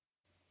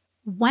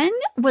When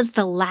was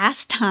the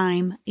last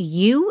time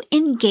you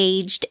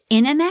engaged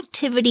in an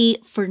activity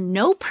for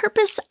no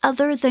purpose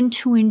other than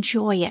to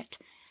enjoy it?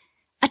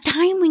 A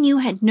time when you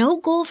had no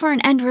goal for an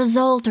end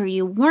result, or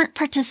you weren't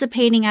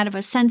participating out of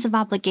a sense of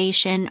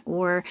obligation,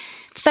 or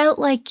felt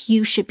like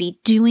you should be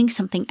doing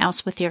something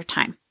else with your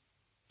time.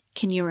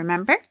 Can you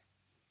remember?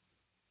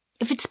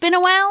 If it's been a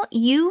while,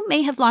 you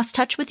may have lost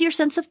touch with your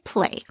sense of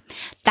play.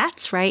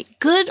 That's right,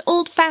 good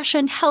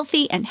old-fashioned,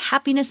 healthy, and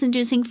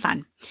happiness-inducing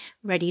fun.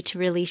 Ready to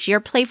release your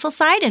playful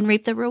side and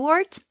reap the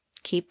rewards?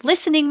 Keep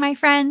listening, my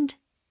friend.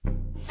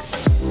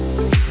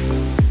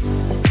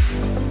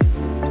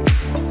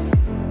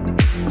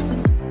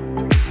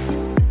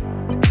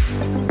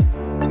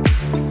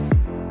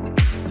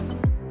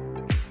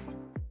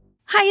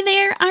 Hi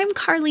there, I'm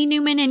Carly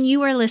Newman, and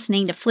you are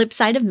listening to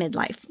Flipside of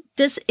Midlife.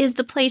 This is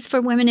the place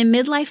for women in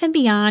midlife and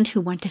beyond who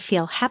want to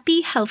feel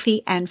happy,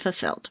 healthy, and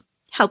fulfilled.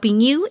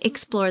 Helping you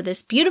explore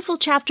this beautiful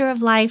chapter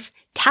of life,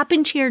 tap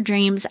into your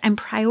dreams, and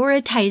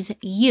prioritize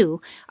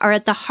you are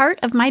at the heart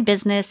of my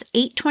business,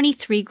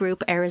 823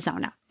 Group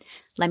Arizona.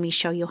 Let me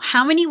show you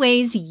how many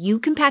ways you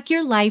can pack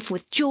your life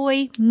with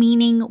joy,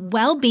 meaning,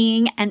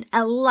 well-being, and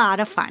a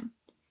lot of fun.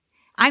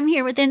 I'm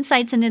here with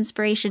insights and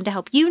inspiration to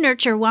help you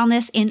nurture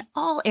wellness in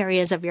all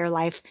areas of your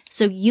life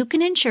so you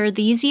can ensure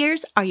these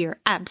years are your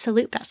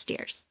absolute best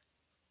years.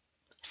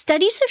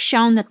 Studies have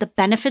shown that the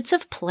benefits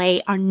of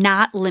play are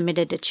not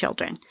limited to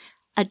children.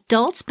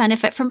 Adults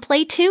benefit from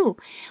play too.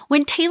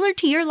 When tailored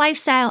to your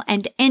lifestyle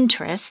and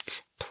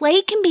interests,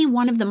 play can be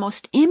one of the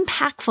most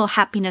impactful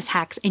happiness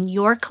hacks in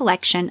your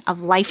collection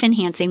of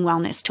life-enhancing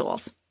wellness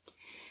tools.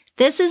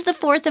 This is the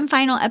fourth and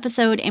final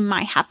episode in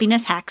my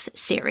Happiness Hacks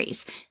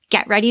series.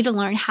 Get ready to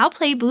learn how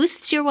play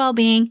boosts your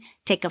well-being,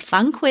 take a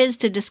fun quiz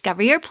to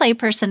discover your play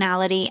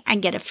personality,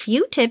 and get a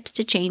few tips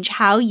to change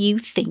how you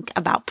think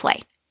about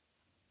play.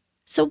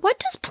 So what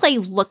does play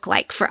look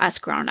like for us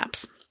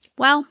grown-ups?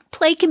 Well,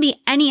 play can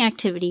be any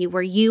activity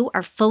where you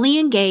are fully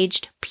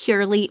engaged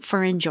purely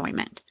for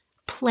enjoyment.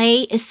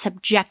 Play is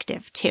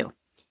subjective too.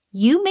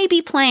 You may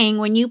be playing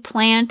when you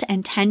plant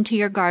and tend to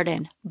your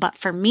garden, but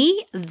for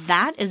me,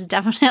 that is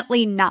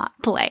definitely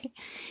not play.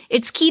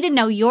 It's key to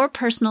know your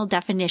personal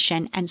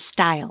definition and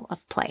style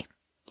of play.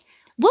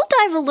 We'll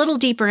dive a little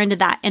deeper into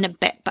that in a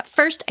bit, but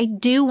first I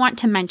do want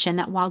to mention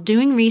that while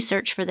doing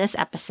research for this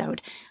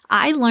episode,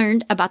 I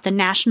learned about the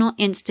National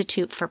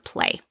Institute for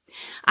Play.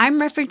 I'm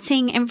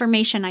referencing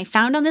information I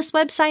found on this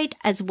website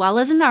as well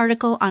as an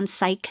article on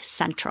Psych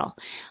Central.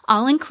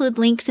 I'll include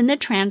links in the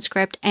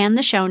transcript and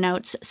the show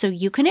notes so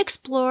you can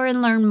explore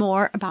and learn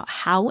more about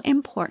how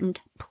important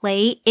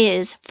play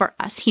is for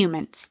us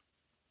humans.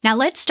 Now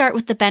let's start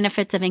with the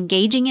benefits of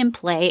engaging in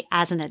play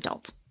as an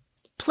adult.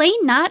 Play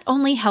not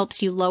only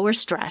helps you lower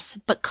stress,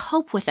 but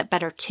cope with it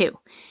better too.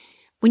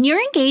 When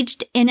you're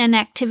engaged in an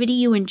activity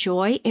you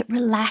enjoy, it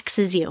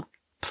relaxes you.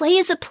 Play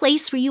is a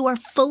place where you are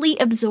fully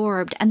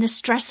absorbed and the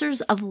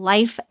stressors of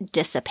life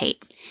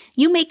dissipate.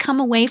 You may come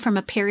away from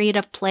a period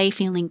of play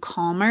feeling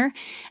calmer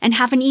and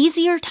have an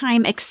easier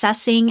time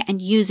accessing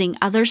and using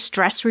other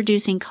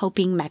stress-reducing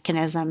coping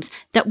mechanisms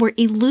that were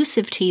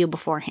elusive to you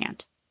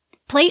beforehand.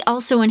 Play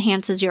also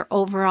enhances your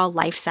overall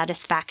life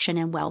satisfaction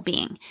and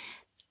well-being.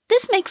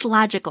 This makes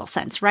logical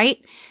sense,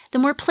 right? The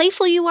more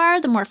playful you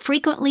are, the more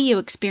frequently you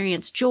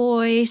experience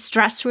joy,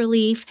 stress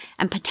relief,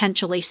 and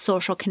potentially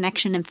social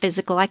connection and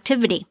physical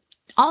activity.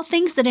 All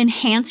things that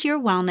enhance your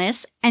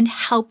wellness and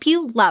help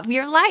you love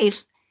your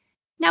life.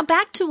 Now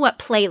back to what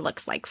play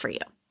looks like for you.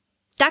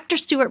 Dr.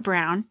 Stuart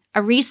Brown,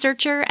 a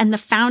researcher and the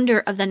founder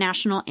of the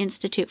National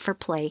Institute for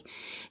Play,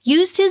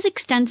 used his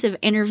extensive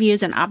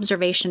interviews and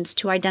observations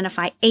to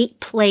identify 8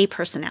 play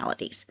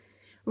personalities.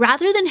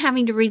 Rather than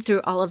having to read through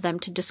all of them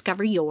to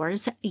discover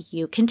yours,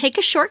 you can take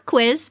a short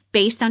quiz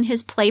based on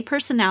his play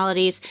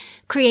personalities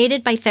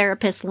created by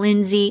therapist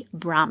Lindsay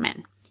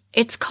Brahman.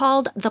 It's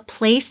called the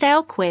Play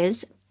Style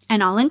Quiz,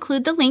 and I'll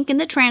include the link in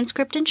the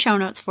transcript and show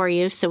notes for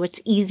you so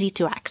it's easy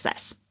to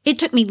access. It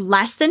took me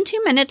less than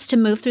 2 minutes to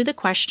move through the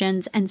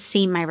questions and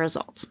see my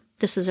results.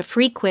 This is a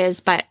free quiz,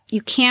 but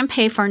you can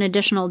pay for an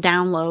additional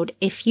download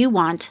if you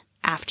want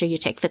after you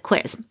take the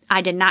quiz.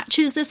 I did not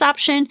choose this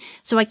option,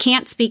 so I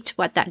can't speak to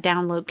what that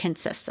download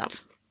consists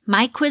of.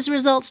 My quiz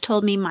results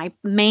told me my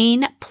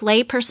main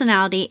play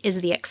personality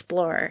is the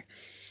explorer.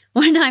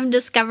 When I'm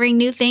discovering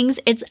new things,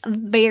 it's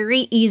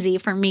very easy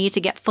for me to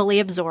get fully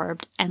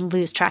absorbed and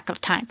lose track of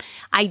time.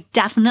 I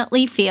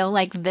definitely feel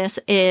like this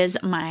is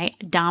my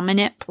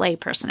dominant play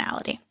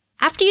personality.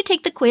 After you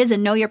take the quiz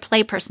and know your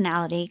play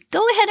personality,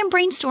 go ahead and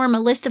brainstorm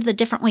a list of the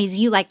different ways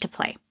you like to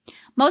play.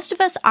 Most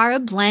of us are a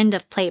blend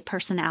of play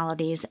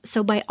personalities,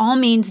 so by all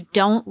means,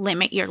 don't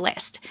limit your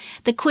list.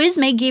 The quiz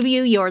may give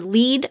you your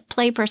lead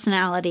play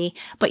personality,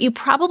 but you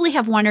probably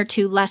have 1 or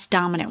 2 less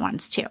dominant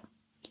ones too.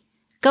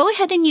 Go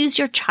ahead and use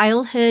your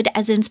childhood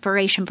as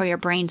inspiration for your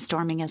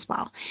brainstorming as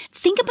well.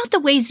 Think about the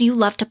ways you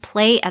love to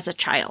play as a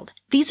child.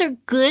 These are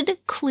good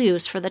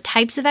clues for the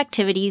types of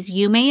activities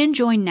you may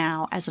enjoy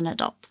now as an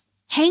adult.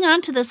 Hang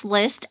on to this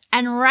list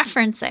and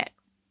reference it.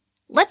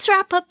 Let's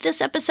wrap up this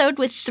episode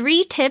with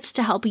 3 tips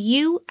to help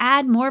you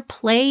add more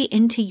play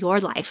into your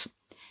life.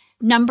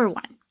 Number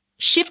 1,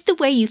 shift the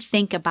way you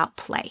think about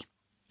play.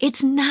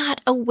 It's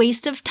not a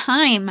waste of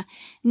time.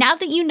 Now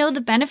that you know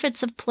the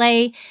benefits of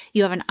play,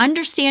 you have an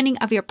understanding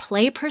of your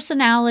play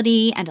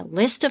personality and a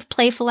list of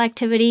playful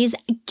activities,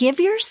 give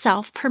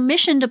yourself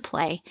permission to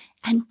play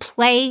and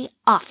play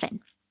often.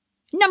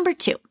 Number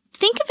 2,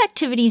 think of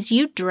activities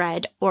you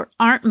dread or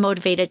aren't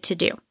motivated to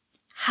do.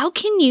 How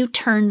can you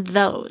turn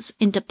those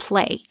into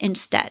play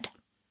instead?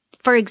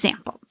 For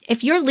example,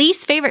 if your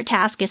least favorite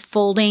task is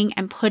folding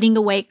and putting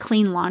away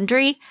clean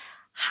laundry,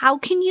 how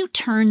can you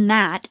turn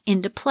that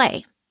into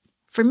play?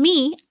 For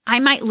me, I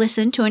might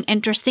listen to an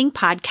interesting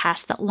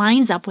podcast that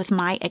lines up with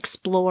my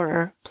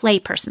explorer play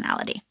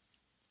personality.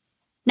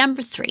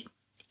 Number 3,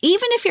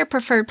 even if your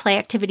preferred play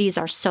activities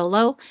are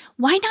solo,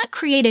 why not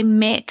create a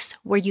mix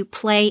where you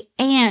play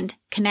and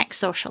connect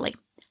socially?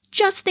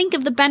 Just think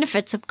of the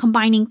benefits of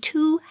combining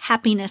 2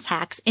 happiness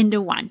hacks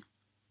into one.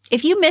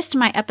 If you missed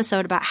my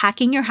episode about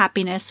hacking your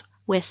happiness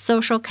with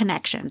social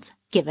connections,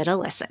 give it a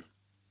listen.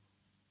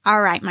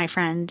 All right, my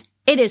friend.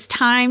 It is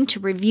time to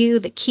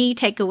review the key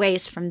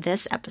takeaways from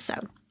this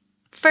episode.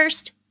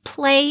 First,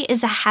 play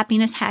is a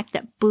happiness hack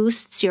that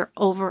boosts your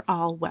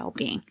overall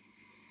well-being.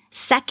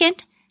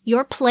 Second,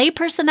 your play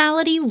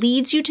personality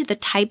leads you to the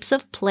types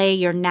of play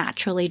you're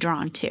naturally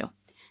drawn to.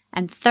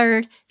 And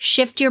third,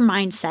 shift your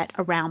mindset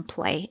around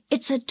play.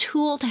 It's a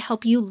tool to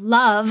help you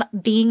love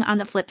being on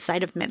the flip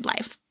side of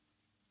midlife.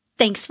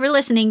 Thanks for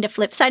listening to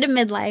Flipside of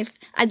Midlife.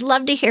 I'd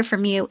love to hear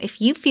from you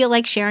if you feel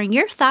like sharing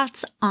your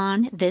thoughts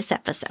on this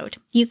episode.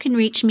 You can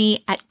reach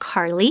me at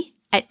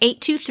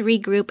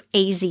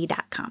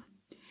carly@823groupaz.com.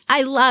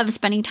 I love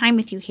spending time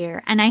with you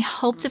here, and I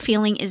hope the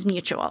feeling is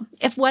mutual.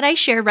 If what I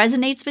share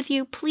resonates with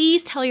you,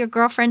 please tell your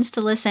girlfriends to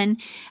listen,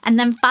 and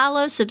then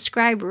follow,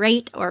 subscribe,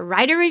 rate, or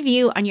write a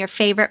review on your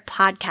favorite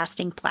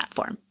podcasting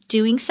platform.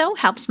 Doing so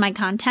helps my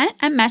content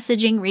and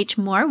messaging reach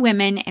more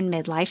women in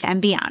midlife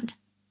and beyond.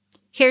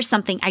 Here's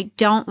something I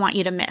don't want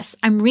you to miss.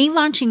 I'm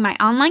relaunching my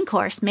online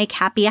course, Make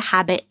Happy a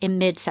Habit, in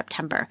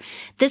mid-September.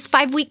 This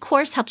 5-week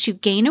course helps you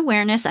gain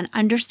awareness and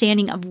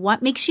understanding of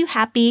what makes you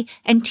happy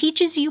and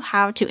teaches you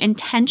how to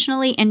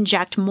intentionally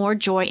inject more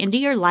joy into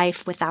your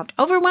life without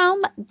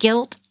overwhelm,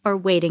 guilt, or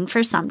waiting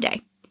for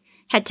someday.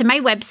 Head to my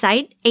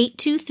website,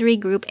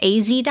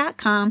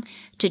 823groupaz.com,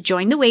 to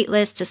join the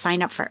waitlist to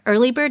sign up for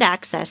early bird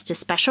access to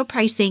special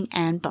pricing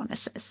and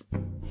bonuses.